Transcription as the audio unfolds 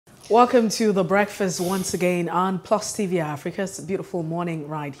Welcome to the breakfast once again on Plus TV Africa. It's a beautiful morning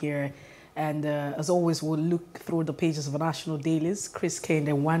right here. And as always, we'll look through the pages of our national dailies.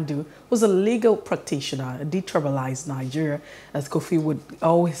 Kehinde Nwandu was a legal practitioner, a detribalized Nigeria, as Kofi would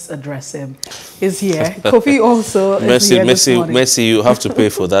always address him, is here. Kofi also is here this morning. Mercy, you have to pay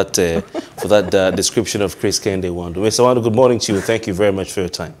for that description of Kehinde Nwandu. Mr. Nwandu, good morning to you. Thank you very much for your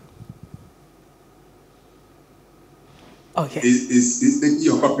time. Okay. Is taking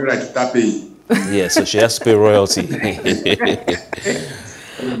your copyright to tap in? Yeah, so she has to pay royalty.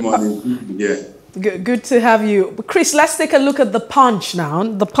 Good morning. Yeah. Good to have you. Chris, let's take a look at the Punch now.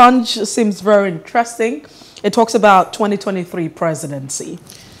 The Punch seems very interesting. It talks about 2023 presidency.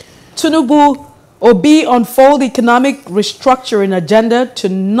 Tinubu Obi unfold economic restructuring agenda to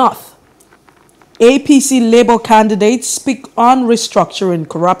North. APC Labour candidates speak on restructuring,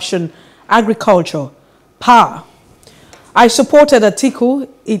 corruption, agriculture, power. I supported Atiku.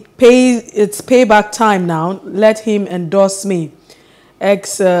 It's payback time now. Let him endorse me.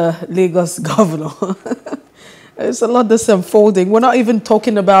 Ex-Lagos governor. There's a lot that's unfolding. We're not even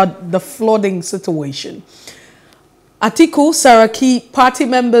talking about the flooding situation. Atiku, Saraki, party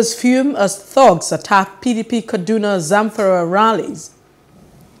members fume as thugs attack PDP Kaduna Zamfara rallies.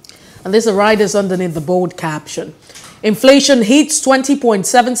 And there's a riders underneath the bold caption. Inflation hits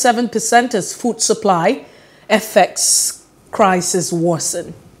 20.77% as food supply affects crisis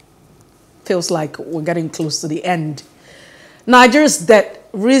worsen. Feels like we're getting close to the end. Nigeria's debt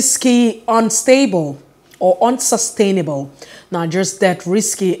risky, unstable, or unsustainable. Nigeria's debt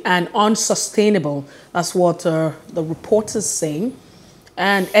risky and unsustainable. That's what the report is saying.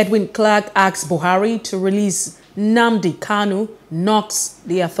 And Edwin Clark asks Buhari to release Nnamdi Kanu, knocks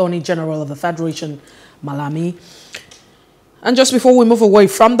the Attorney General of the Federation, Malami. And just before we move away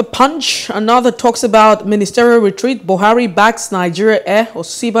from the Punch, another talks about ministerial retreat. Buhari backs Nigeria Air.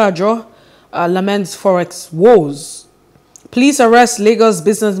 Osibajo laments forex woes. Police arrest Lagos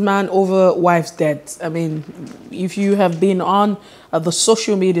businessman over wife's death. I mean, if you have been on the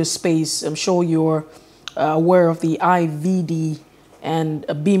social media space, I'm sure you're aware of the IVD and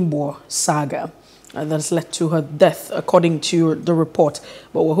Bimbo saga that's led to her death, according to the report.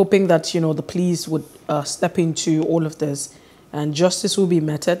 But we're hoping that, you know, the police would step into all of this and justice will be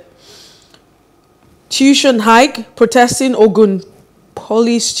meted. Tuition hike, protesting Ogun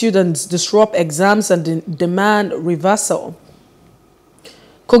police students disrupt exams and demand reversal.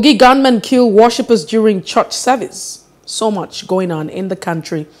 Kogi gunmen kill worshippers during church service. So much going on in the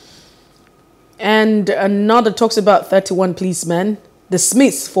country. And another talks about 31 policemen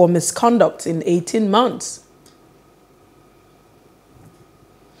dismissed for misconduct in 18 months.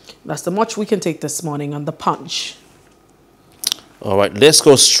 That's the much we can take this morning on the Punch. All right, let's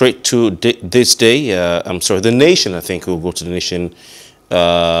go straight to this day. The Nation. I think we'll go to the Nation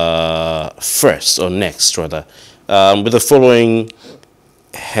first, or next, rather, with the following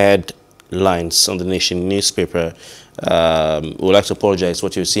headlines on the Nation newspaper. We'd like to apologize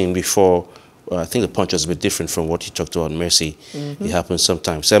what you're seeing before. I think the Punch was a bit different from what you talked about, Mercy. It happens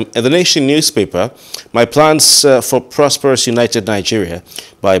sometimes. In the Nation newspaper, my plans for prosperous united Nigeria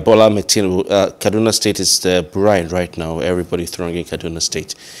by Bola Tinubu. Kaduna State is the brine right now. Everybody thronging Kaduna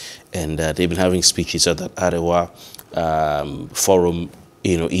State. And they've been having speeches at that Arewa forum,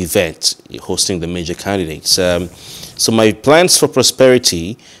 event, hosting the major candidates. So my plans for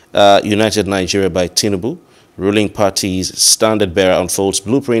prosperity, united Nigeria by Tinubu. Ruling party's standard bearer unfolds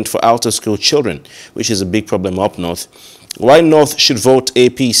blueprint for outer school children, which is a big problem up north. Why North should vote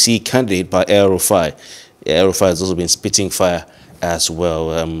APC candidate by El Rufai. El Rufai has also been spitting fire as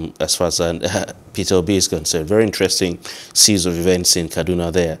well, as far as Peter Obi is concerned. Very interesting series of events in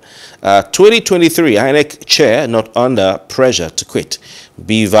Kaduna there. 2023 INEC chair not under pressure to quit.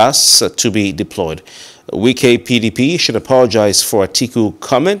 BVAS to be deployed. Wike PDP should apologize for Atiku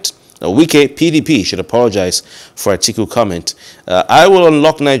comment. Wike PDP should apologize for Atiku comment. I will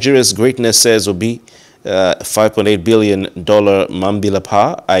unlock Nigeria's greatness, says Obi. $5.8 billion Mambila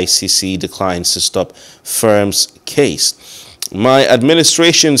power. ICC declines to stop firm's case. My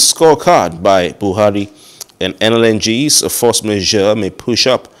administration scorecard by Buhari and NLNG's force majeure may push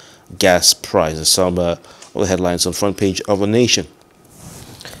up gas prices. Some all the headlines on front page of The Nation.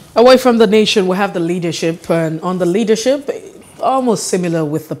 Away from The Nation, we have the leadership. And on the leadership, almost similar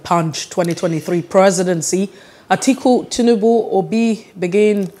with the Punch 2023 presidency, Atiku, Tinubu, Obi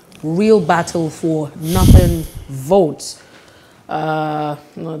begin real battle for nothing votes.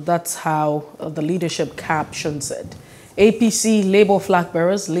 That's how the leadership captions it. APC Labour flag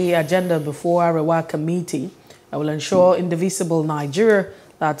bearers lay agenda before Arewa committee. I will ensure indivisible Nigeria.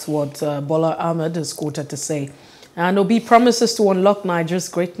 That's what Bola Ahmed is quoted to say. And Obi promises to unlock Nigeria's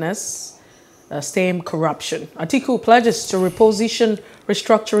greatness, stem corruption. Atiku pledges to reposition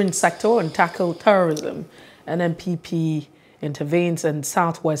restructuring sector and tackle terrorism. NNPP intervenes in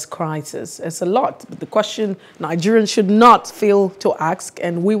Southwest crisis. It's a lot, but the question Nigerians should not fail to ask,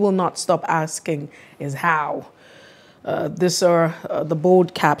 and we will not stop asking, is how. These are the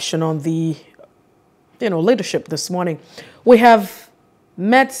bold caption on the leadership this morning. We have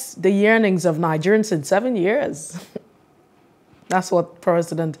met the yearnings of Nigerians in 7 years. That's what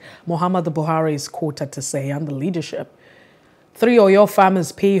President Muhammadu Buhari is quoted to say, and the leadership. 3 Oyo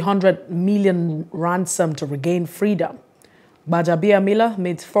farmers pay 100 million ransom to regain freedom. Bajabia Miller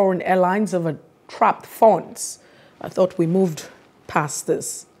meets foreign airlines over trapped funds. I thought we moved past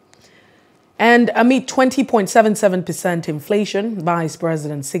this. And amid 20.77% inflation, Vice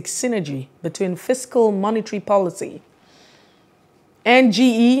President seeks synergy between fiscal monetary policy.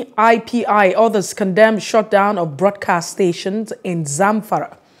 NGE, IPI, others condemn shutdown of broadcast stations in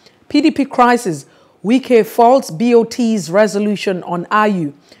Zamfara. PDP crisis, Wike faults BOT's resolution on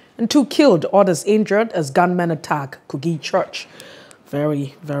IU. And 2 killed, others injured as gunmen attack Kogi Church.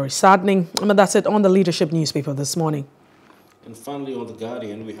 Very, very saddening. That's it on the leadership newspaper this morning. And finally, on The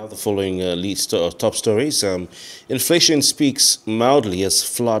Guardian, we have the following top stories. Inflation peaks mildly as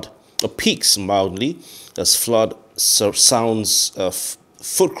flood sounds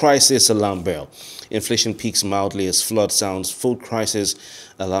food crisis alarm bell. Inflation peaks mildly as flood sounds food crisis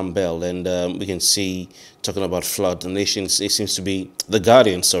alarm bell. And we can see, talking about flood, it seems to be, The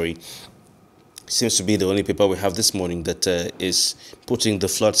Guardian, seems to be the only paper we have this morning that is putting the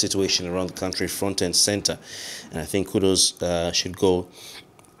flood situation around the country front and center. And I think kudos should go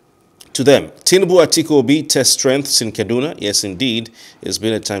to them. Tinubu, Atiku, Obi test strengths in Kaduna. Yes, indeed. It's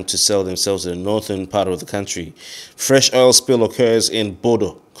been a time to sell themselves in the northern part of the country. Fresh oil spill occurs in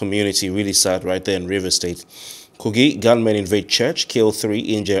Bodo community. Really sad right there in River State. Kogi, gunmen invade church, kill 3,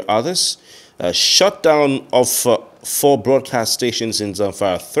 injure others. Shutdown of 4 broadcast stations in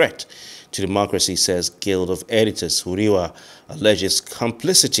Zamfara. Threat to democracy, says Guild of Editors. Huriwa alleges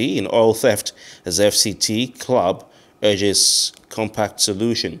complicity in oil theft as FCT club urges compact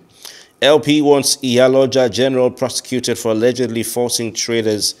solution. LP wants Iyaloja General prosecuted for allegedly forcing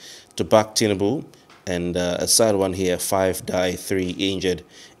traders to back Tinubu. And a sad one here, 5 die, 3 injured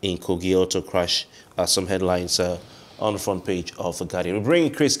in Kogi auto crash. Some headlines on the front page of The Guardian. We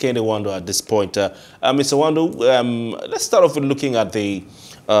bring Chris Kehinde Nwandu at this point. Mr. Nwandu, let's start off with looking at the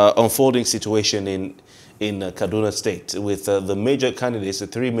unfolding situation in Kaduna State with the major candidates, the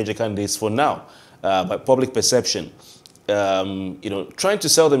 3 major candidates for now, by public perception, trying to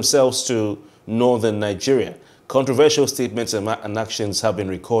sell themselves to northern Nigeria. Controversial statements and actions have been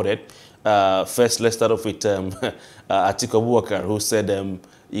recorded. First, let's start off with Atiku Abubakar, who said,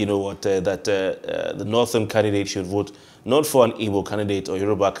 that the northern candidate should vote not for an Igbo candidate or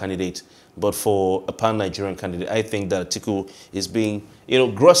Yoruba candidate, but for a pan-Nigerian candidate. I think that Atiku is being,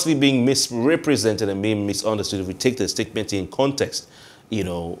 grossly being misrepresented and being misunderstood if we take the statement in context,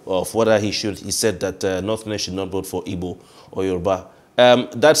 of whether he said that Northerners should not vote for Igbo or Yoruba.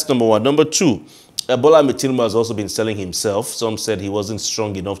 That's number one. Number two, Bola Tinubu has also been selling himself. Some said he wasn't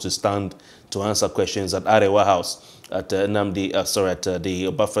strong enough to stand to answer questions at Arewa House at the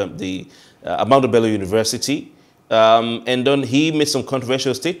Ahmadu Bello University. And then he made some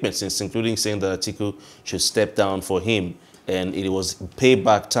controversial statements, including saying that Atiku should step down for him. And it was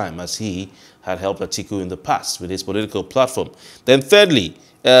payback time, as he had helped Atiku in the past with his political platform. Then thirdly,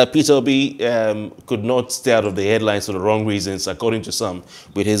 Peter Obi could not stay out of the headlines for the wrong reasons, according to some,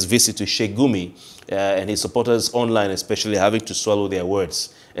 with his visit to Sheikh Gumi and his supporters online, especially having to swallow their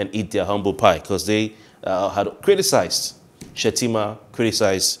words and eat their humble pie, because they had criticized Shetima,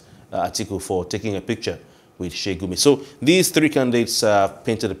 criticized Atiku for taking a picture with Sheikh Gumi. So these 3 candidates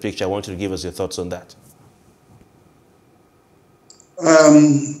painted a picture. I want you to give us your thoughts on that.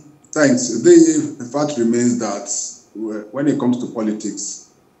 Thanks. The fact remains that when it comes to politics,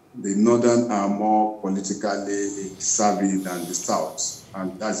 the Northern are more politically savvy than the South,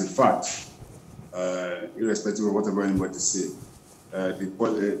 and that's a fact, irrespective of whatever anybody say.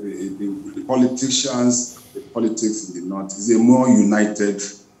 The politicians, the politics in the North is a more united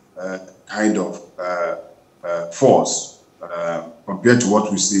kind of force compared to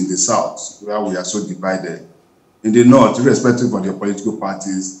what we see in the South, where we are so divided. In the North, irrespective of their political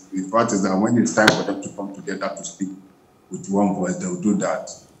parties, the fact is that when it's time for them to come together to speak with one voice, they will do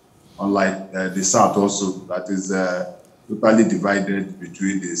that. Unlike the South also, that is totally divided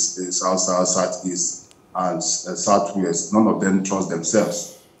between the South, Southeast, and Southwest. None of them trust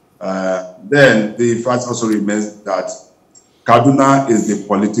themselves. Then the fact also remains that Kaduna is the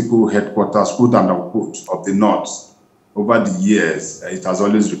political headquarters, quote and unquote, of the North. Over the years, it has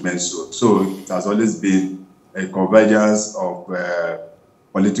always remained so. So it has always been a convergence of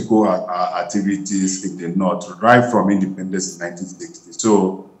political activities in the North, right from independence in 1960.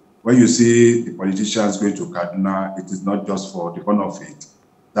 So when you see the politicians going to Kaduna, it is not just for the fun of it.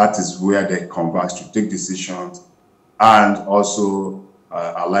 That is where they converge to take decisions and also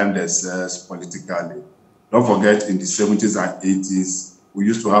align themselves politically. Don't forget, in the 70s and 80s, we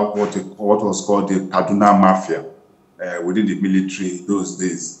used to have what was called the Kaduna Mafia within the military those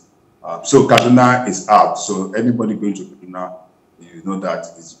days. So Kaduna is out. So anybody going to Kaduna, you know that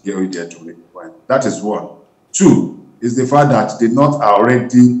it's very there to make a point. That is one. Two is the fact that the North are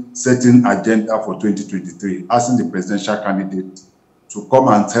already setting agenda for 2023, asking the presidential candidate to come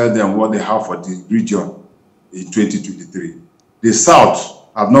and tell them what they have for the region in 2023. The South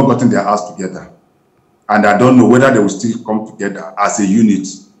have not gotten their ass together. And I don't know whether they will still come together as a unit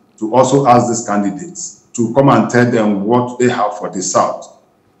to also ask these candidates to come and tell them what they have for the South.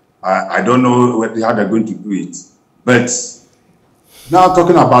 I don't know how they're going to do it. But now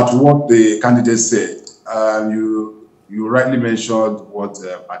talking about what the candidates said, you rightly mentioned what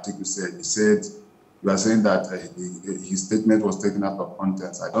Atiku said. He said, you are saying that his statement was taken out of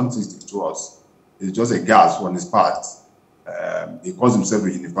context. I don't think it was. It's just a gasp on his part. He calls himself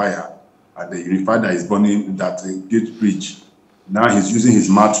a unifier. And the unifier that is burning that gate bridge, now he's using his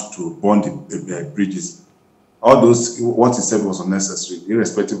mouth to burn the bridges. All those, what he said was unnecessary,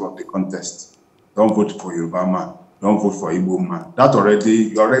 irrespective of the context. Don't vote for Yoruba man. Don't vote for Igbo man. That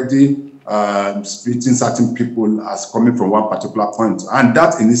already, you're already splitting certain people as coming from one particular point. And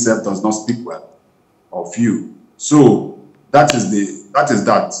that in itself does not speak well of you. So that is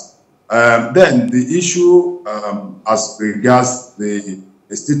that. Then the issue as regards the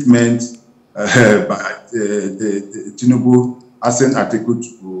statement by Tinubu asking Atiku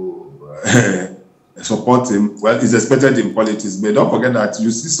to support him. Well, it's expected in politics, but don't forget that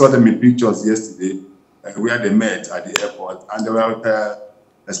you saw them in pictures yesterday where they met at the airport, and they were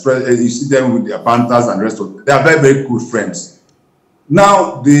you see them with their banters and the rest of them. They are very, very good friends.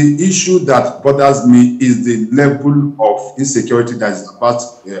 Now, the issue that bothers me is the level of insecurity that is about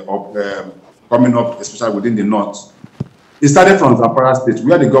coming up, especially within the North. It started from Zamfara State,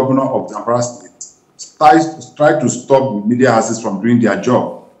 where the governor of Zamfara State tried to stop media houses from doing their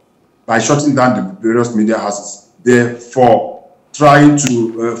job by shutting down the various media houses. Therefore, trying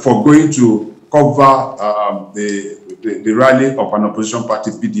to going to cover the rally of an opposition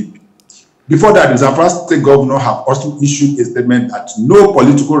party, PDP. Before that, the Zamfara State governor have also issued a statement that no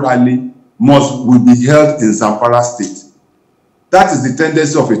political rally will be held in Zamfara State. That is the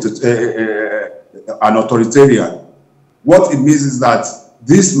tendency of an authoritarian. What it means is that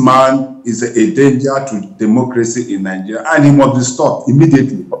this man is a danger to democracy in Nigeria, and he must be stopped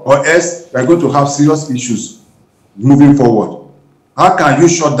immediately, or else we are going to have serious issues moving forward. How can you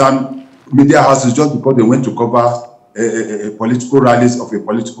shut down media houses just because they went to cover political rallies of a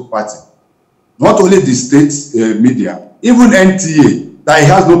political party? Not only the state media, even NTA, that he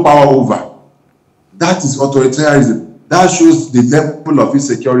has no power over. That is authoritarianism. That shows the level of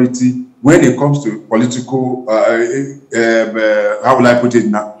insecurity when it comes to political, how will I put it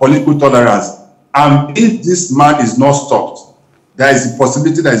now, political tolerance. And if this man is not stopped, there is a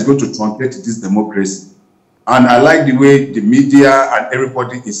possibility that is going to truncate this democracy. And I like the way the media and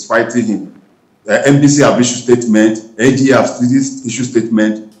everybody is fighting him. NBC have issued statement, AG have issued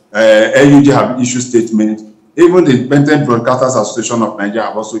statement, NUG have issued statement, even the Independent Broadcasters Association of Nigeria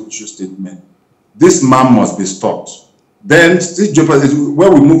have also issued statement. This man must be stopped. Then,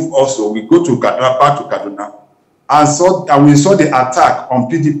 when we move also, we go to Kaduna, back to Kaduna, and we saw the attack on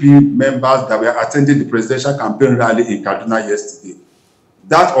PDP members that were attending the presidential campaign rally in Kaduna yesterday.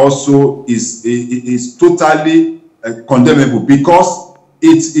 That also is totally condemnable, because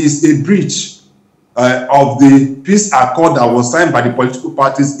it is a breach of the peace accord that was signed by the political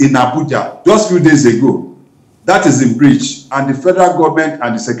parties in Abuja just a few days ago. That is in breach, and the federal government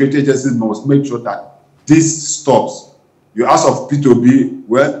and the security agencies must make sure that this stops. You ask of P2B,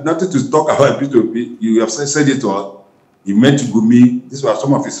 well, nothing to talk about P2B. You have said it all. He met Gumi. These were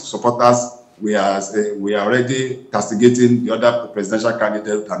some of his supporters. We are already castigating the other presidential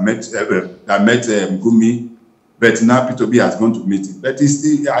candidate that met Gumi. But now P2B has gone to meet him. But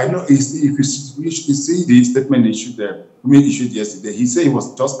I know, if you see the statement Gumi issued yesterday, he said he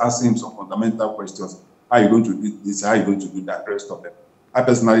was just asking him some fundamental questions. How are you going to do this? How are you going to do that? The rest of them. I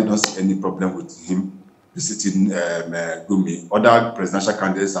personally don't see any problem with him visiting Gumi. Other presidential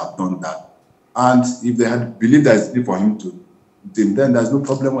candidates have done that. And if they had believed there is need for him to, then there's no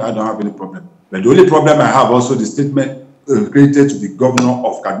problem. I don't have any problem. But the only problem I have also, the statement credited to the governor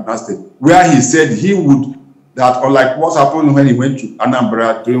of Kaduna State, where he said he would, that unlike what happened when he went to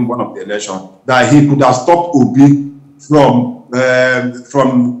Anambra during one of the elections, that he could have stopped Obi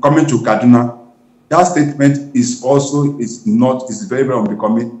from coming to Kaduna. That statement is also is very, very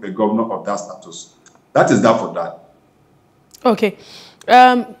unbecoming a governor of that status. That is that for that. Okay.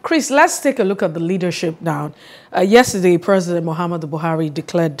 Chris, let's take a look at the leadership now. Yesterday, President Muhammadu Buhari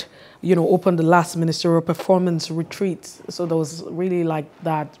declared, opened the last ministerial performance retreat. So there was really like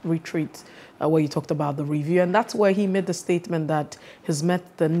that retreat where you talked about the review. And that's where he made the statement that he's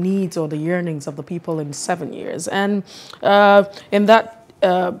met the needs or the yearnings of the people in 7 years. And in that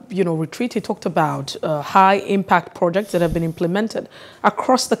retreat, he talked about high impact projects that have been implemented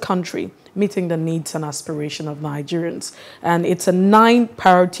across the country, meeting the needs and aspirations of Nigerians. And it's a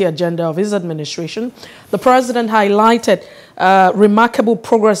 9-priority agenda of his administration. The president highlighted remarkable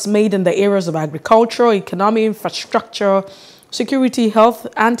progress made in the areas of agriculture, economy, infrastructure, security, health,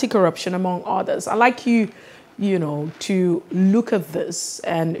 anti-corruption, among others. I'd like you, to look at this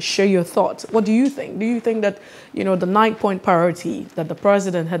and share your thoughts. What do you think? Do you think that, the 9-point priority that the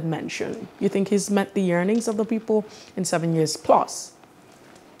president had mentioned, you think he's met the yearnings of the people in 7 years plus?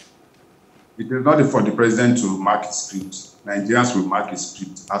 It is not for the president to mark his script. Nigerians will mark his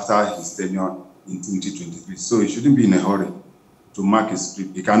script after his tenure in 2023. So he shouldn't be in a hurry to mark his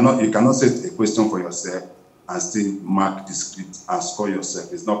script. You cannot set a question for yourself and still mark the script and score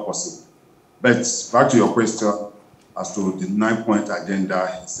yourself. It's not possible. But back to your question as to the 9-point agenda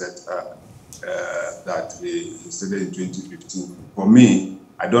he said that he stated in 2015. For me,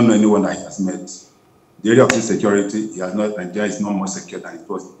 I don't know anyone that he has met. The area of security, Nigeria is not more secure than it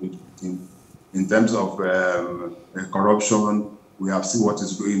was in 2015. In terms of corruption, we have seen what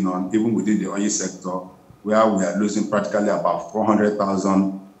is going on, even within the oil sector, where we are losing practically about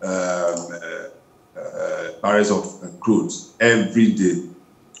 400,000 barrels of crude every day.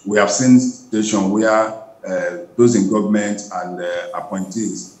 We have seen situations where those in government and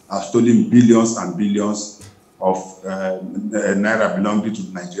appointees have stolen billions and billions of naira belonging to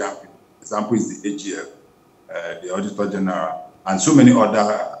the Nigerian people. Example is the AGF, the Auditor General, and so many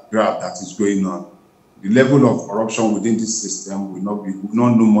other graphs that is going on. The level of corruption within this system we will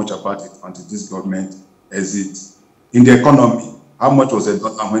not know much about it until this government exits. In the economy, how much was the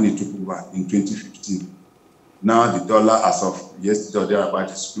dollar when it took over in 2015? Now the dollar, as of yesterday,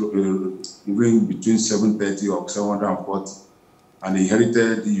 thereabout, is moving between 730 or 740, and he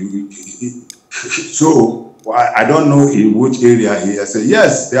inherited. So I don't know in which area he has said.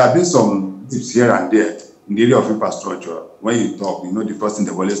 Yes, there have been some dips here and there in the area of infrastructure. When you talk, the first thing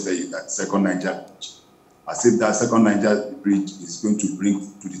they always say is that second Niger bridge, as if that second Niger bridge is going to bring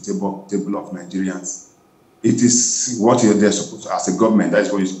to the table of Nigerians. It is what they're supposed to, as a government, that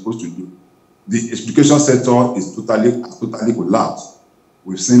is what you're supposed to do. The education sector is totally collapsed.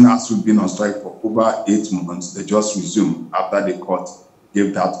 We've seen ASU been on strike for over 8 months. They just resumed after the court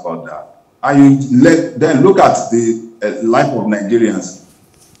gave that order. And then look at the life of Nigerians.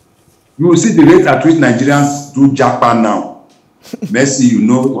 You will see the rate at which Nigerians do Japan now. Mercy, you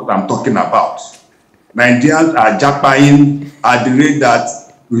know what I'm talking about. Nigerians are Japaning at the rate that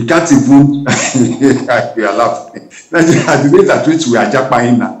we can't even, we are laughing. At the rate at which we are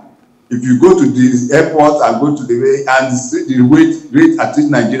Japaning now. If you go to the airport and go to the way and see the rate at which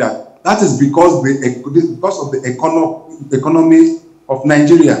Nigeria, that is because of the economy of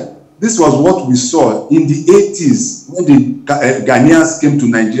Nigeria. This was what we saw in the 80s when the Ghanaians came to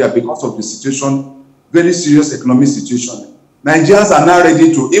Nigeria because of the situation, very serious economic situation. Nigerians are now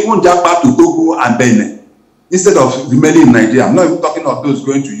ready to even jump back to Togo and Benin instead of remaining in Nigeria. I'm not even talking of those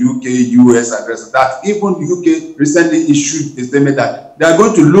going to UK, US, and rest of that. Even UK recently issued a statement that they are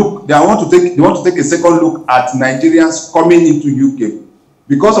going to look, they want to take a second look at Nigerians coming into UK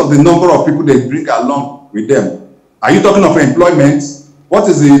because of the number of people they bring along with them. Are you talking of employment? What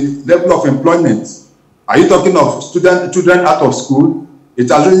is the level of employment? Are you talking of children out of school? It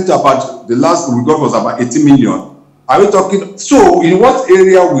has reached about, the last we got was about 80 million. Are we talking, so in what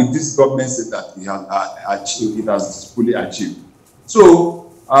area will this government say that it has fully achieved?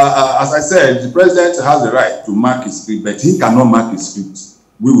 So, as I said, the president has the right to mark his script, but he cannot mark his script.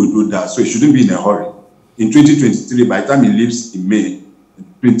 We will do that, so he shouldn't be in a hurry. In 2023, by the time he leaves in May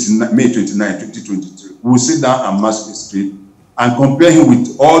 29, 2023, we will sit down and mark his script and compare him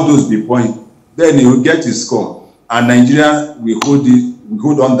with all those before him. Then he will get his score, and Nigeria will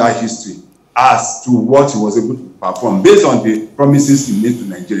hold on that history as to what he was able to perform based on the promises he made to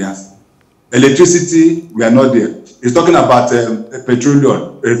Nigerians. Electricity, we are not there. He's talking about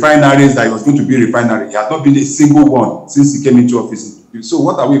petroleum, refineries that he was going to be a refinery. He has not been a single one since he came into office. So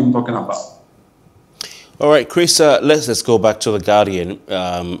what are we even talking about? All right, Chris, let's go back to The Guardian.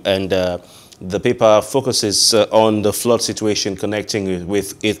 The paper focuses on the flood situation, connecting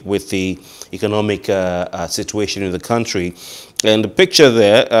with the economic situation in the country. And the picture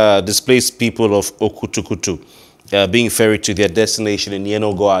there displays people of Okutukutu being ferried to their destination in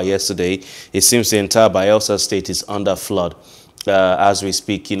Yenagoa yesterday. It seems the entire Bayelsa state is under flood. As we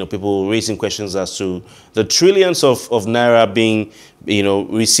speak, people raising questions as to the trillions of naira being,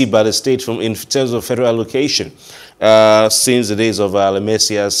 received by the state in terms of federal allocation. Since the days of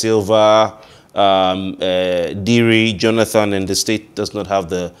Lemesia, Silva, Diri, Jonathan, and the state does not have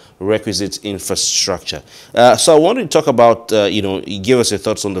the requisite infrastructure. So I wanted to talk about, give us your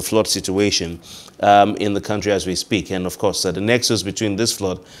thoughts on the flood situation in the country as we speak, and of course the nexus between this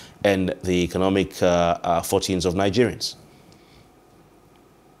flood and the economic fortunes of Nigerians.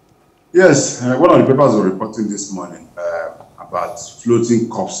 Yes, one of the papers were reporting this morning about floating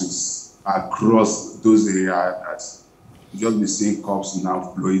corpses across those areas. You just be seeing corpses now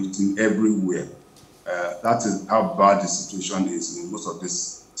floating everywhere. That is how bad the situation is in most of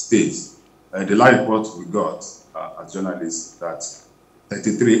these states. The last report we got as journalists that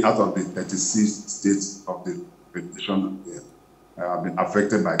 33 out of the 36 states of the federation have been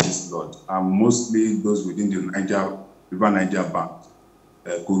affected by this flood, and mostly those within the River Niger Bank.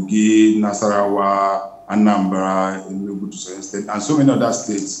 Kogi, Nasarawa, Anambra, Enugu to some extent, and so many other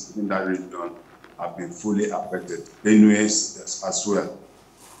states in that region have been fully affected. Benue as well.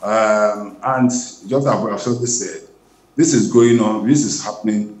 And just as I've also said, this is going on, this is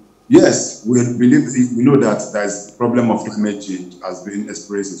happening. Yes, we know that there is a problem of climate change has been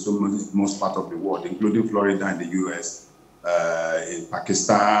experienced in most part of the world, including Florida and the US, in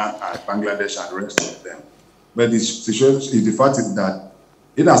Pakistan, and Bangladesh, and the rest of them. But the situation is the fact is that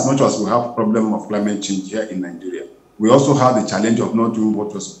in as much as we have a problem of climate change here in Nigeria, we also have the challenge of not doing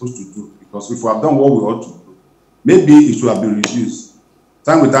what we're supposed to do. Because if we have done what we ought to do, maybe it should have been reduced.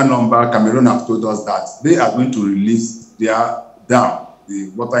 Time with that number, Cameroon have told us that they are going to release their dam,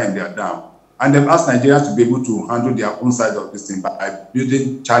 the water in their dam. And they've asked Nigeria to be able to handle their own side of this thing by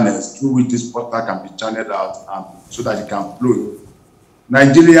building channels through which this water can be channeled out so that it can flow.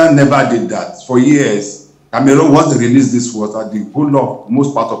 Nigeria never did that. For years, Cameroon, once they release this water, the whole of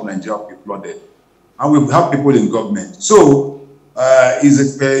most part of Nigeria will be flooded. And we have people in government. So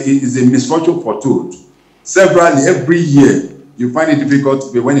it's a misfortune foretold. Severally, every year, you find it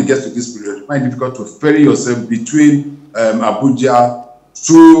difficult, when it gets to this period, you find it difficult to ferry yourself between Abuja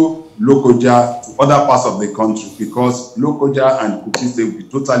to Lokoja to other parts of the country, because Lokoja and Kofi State will be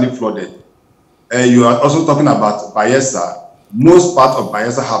totally flooded. You are also talking about Bayelsa. Most part of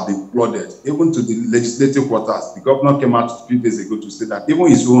Bayelsa have been flooded, even to the legislative quarters. The governor came out a few days ago to say that even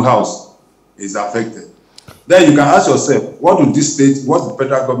his own house is affected. Then you can ask yourself, what do this state, what the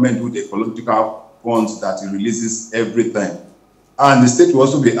federal government do with the ecological funds that it releases every time? And the state will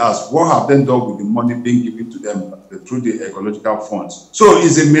also be asked, what have they done with the money being given to them through the ecological funds? So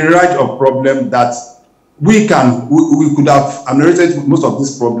it's a mirage of problem that we could have ameliorated most of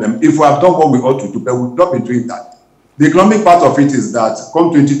this problem if we have done what we ought to do, but we've not been doing that. The economic part of it is that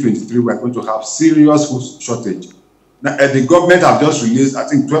come 2023, we're going to have serious food shortage. Now, the government have just released, I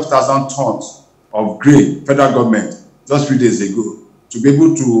think, 12,000 tons of grain, federal government, just 3 days ago, to be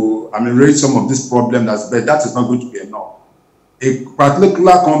able to ameliorate some of this problem. But that is not going to be enough. A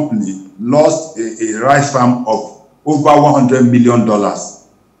particular company lost a rice farm of over $100 million.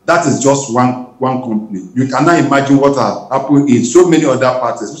 That is just one company. You cannot imagine what has happened in so many other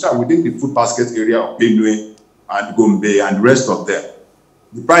parts, especially within the food basket area of Benue and Gombe and the rest of them.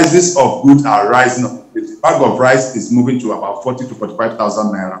 The prices of goods are rising. The bag of rice is moving to about 40 to 45,000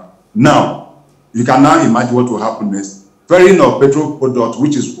 naira. Now, you can now imagine what will happen next. Ferrying of petrol products,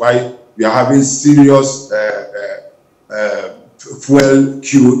 which is why we are having serious fuel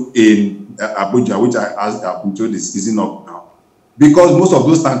queue in Abuja, which I've been told is easing up now. Because most of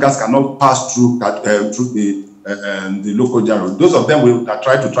those tankers cannot pass through the local road. Those of them will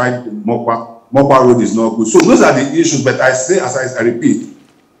try the Mokwa road is not good. So those are the issues. But I say, as I repeat,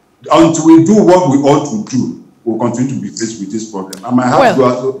 until we do what we ought to do, we'll continue to be faced with this problem. And my heart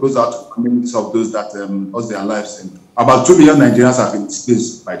goes out to communities of those that lost their lives. And about 2 million Nigerians have been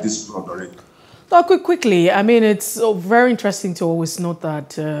displaced by this flood already. Now, quickly, I mean, it's very interesting to always note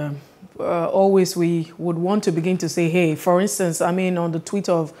that always we would want to begin to say, hey, for instance, I mean, on the tweet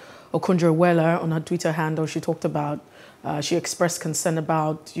of Okonjo-Iweala, on her Twitter handle, she talked about, she expressed concern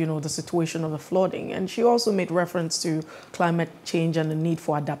about, the situation of the flooding. And she also made reference to climate change and the need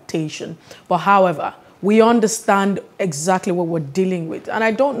for adaptation. But however, we understand exactly what we're dealing with. And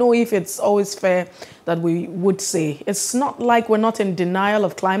I don't know if it's always fair that we would say. It's not like we're not in denial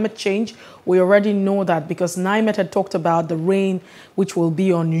of climate change. We already know that because NIMET had talked about the rain, which will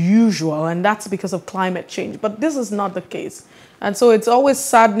be unusual, and that's because of climate change. But this is not the case. And so it's always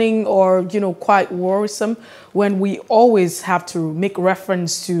saddening or, quite worrisome when we always have to make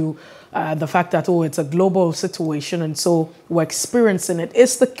reference to the fact that, it's a global situation, and so we're experiencing it.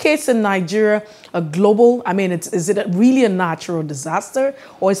 Is the case in Nigeria a global, is it really a natural disaster,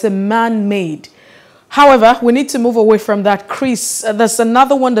 or is it man-made? However, we need to move away from that. Chris, there's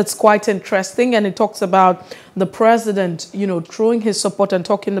another one that's quite interesting, and it talks about the president, throwing his support and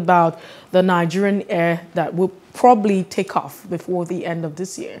talking about the Nigerian air that will probably take off before the end of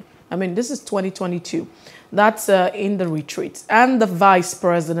this year. This is 2022. That's in the retreat. And the vice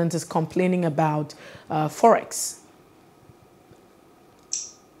president is complaining about Forex.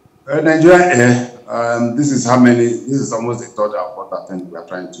 Nigerian air, this is almost the third or fourth attempt we are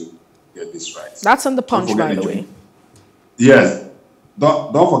trying to get this right. That's on the Punch, by the way. Yes.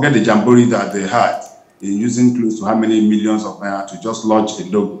 Don't forget the jamboree that they had in using close to how many millions of naira to just launch a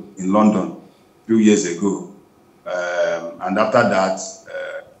logo in London a few years ago. And after that,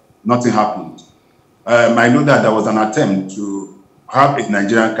 nothing happened. I know that there was an attempt to have a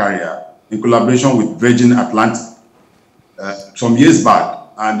Nigerian carrier in collaboration with Virgin Atlantic some years back,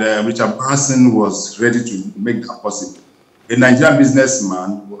 and Richard Branson was ready to make that possible. A Nigerian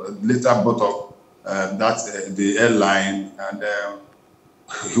businessman later bought up the airline, and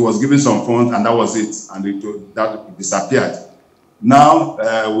he was given some funds, and that was it, and that disappeared. Now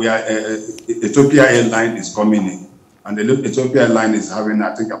Ethiopia Airline is coming in, and the Ethiopia Airline is having,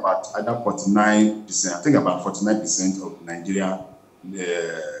 I think, about either 49%, I think about 49% of Nigeria,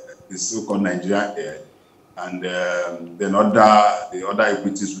 the so-called Nigerian Air, and then the other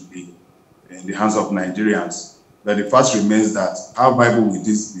equities would be in the hands of Nigerians. But the fact remains that how viable will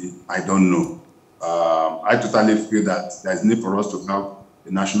this be, I don't know. I totally feel that there is need for us to have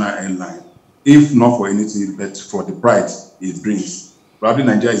a national airline, if not for anything, but for the pride it brings. Probably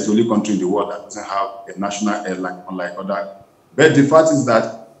Nigeria is the only country in the world that doesn't have a national airline, unlike other. But the fact is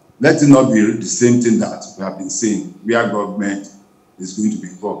that let it not be the same thing that we have been saying, where government is going to be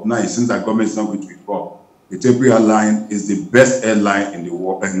involved. Now, it seems that government is not going to be involved. Ethiopia Airline is the best airline in the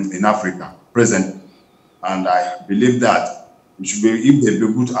world, in Africa, presently. And I believe that we should be, if they're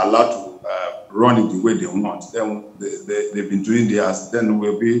able to allow to run it the way they want, then they've been doing theirs, then it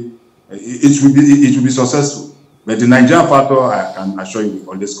will be successful. But the Nigerian factor, I can assure you,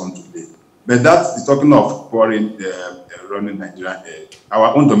 will always come to play. But that's talking of foreign running Nigerian air.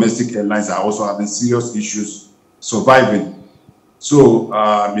 Our own domestic airlines are also having serious issues surviving. So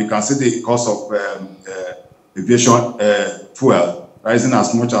you can see the cost of aviation fuel rising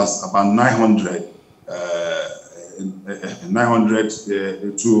as much as about 900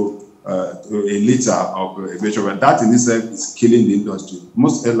 to a liter of aviation fuel. That in itself is killing the industry.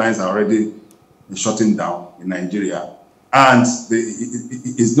 Most airlines are already shutting down in Nigeria, and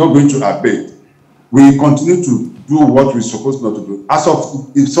it's not going to abate. We continue to do what we're supposed not to do. As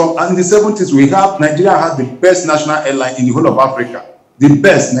of in the 70s, Nigeria had the best national airline in the whole of Africa. The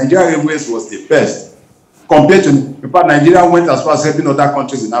best. Nigeria Airways was the best. Compared to, in fact, Nigeria went as far as helping other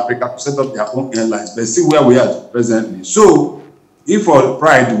countries in Africa to set up their own airlines. But see where we are presently. So, if for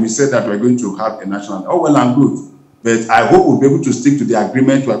pride we say that we're going to have a national, oh well and good. But I hope we'll be able to stick to the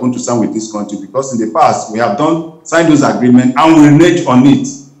agreement we are going to sign with this country, because in the past we have signed those agreements and we renege on it.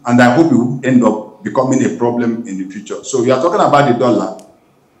 And I hope it will end up becoming a problem in the future. So we are talking about the dollar.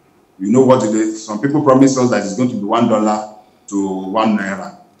 You know what it is. Some people promised us that it's going to be $1 to 1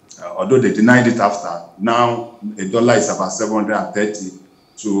 naira. Although they denied it after. Now a dollar is about 730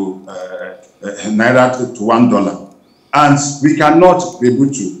 to naira to $1. And we cannot be able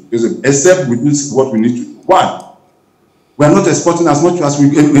to, except we do what we need to do. One, we are not exporting as much as we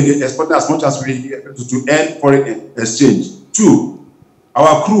to earn foreign exchange. Two,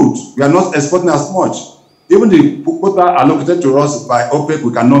 our crude, we are not exporting as much. Even the quota allocated to us by OPEC,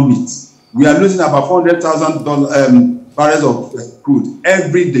 we cannot meet. We are losing about 400,000 barrels of crude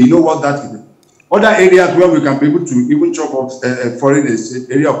every day. You know what that is? Other areas where we can be able to even chop off foreign exchange,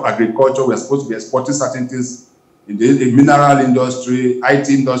 area of agriculture, we are supposed to be exporting certain things in the mineral industry, IT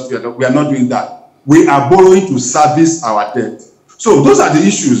industry. We are not doing that. We are borrowing to service our debt. So those are the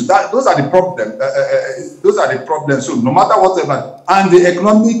issues. Those are the problems. Those are the problems. So no matter whatever, and the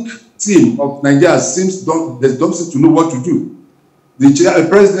economic team of Nigeria don't seem to know what to do.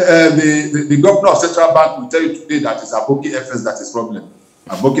 The governor of Central Bank will tell you today that it's Aboki FS that is problem.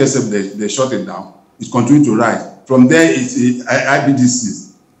 Aboki FS, they shut it down. It's continuing to rise. From there, it's IBDC.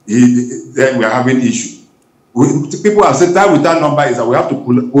 then we are having issue. People have said that with that number is that we have to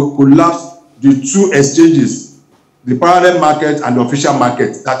collapse the two exchanges, the parallel market and the official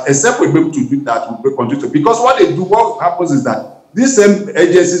market. That except we're able to do that, we'll continue to. Because what they do, what happens is that these same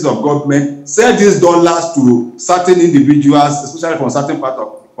agencies of government sell these dollars to certain individuals, especially from certain part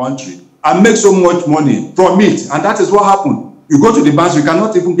of the country, and make so much money from it. And that is what happened. You go to the banks, you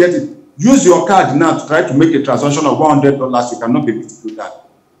cannot even get it. Use your card now to try to make a transaction of $100. You cannot be able to do that.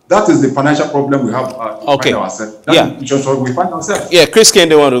 That is the financial problem we have find ourselves. That's what we find ourselves. Yeah, Chris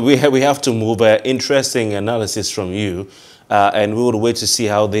Kehinde Nwandu, we have to move. Interesting analysis from you. And we would wait to see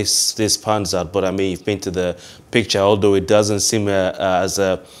how this pans out. But I mean, you've painted the picture, although it doesn't seem as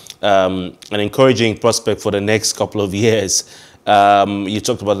an encouraging prospect for the next couple of years. You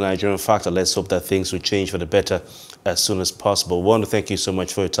talked about the Nigerian factor. Let's hope that things will change for the better as soon as possible. I want to thank you so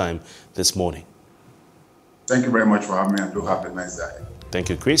much for your time this morning. Thank you very much for having me, and do have a nice day. Thank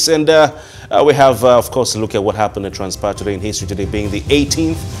you, Chris. And we have, of course, a look at what happened and transpired today in history, today being the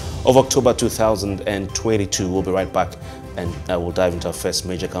 18th of October 2022. We'll be right back, and we'll dive into our first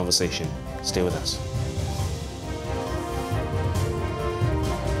major conversation. Stay with us.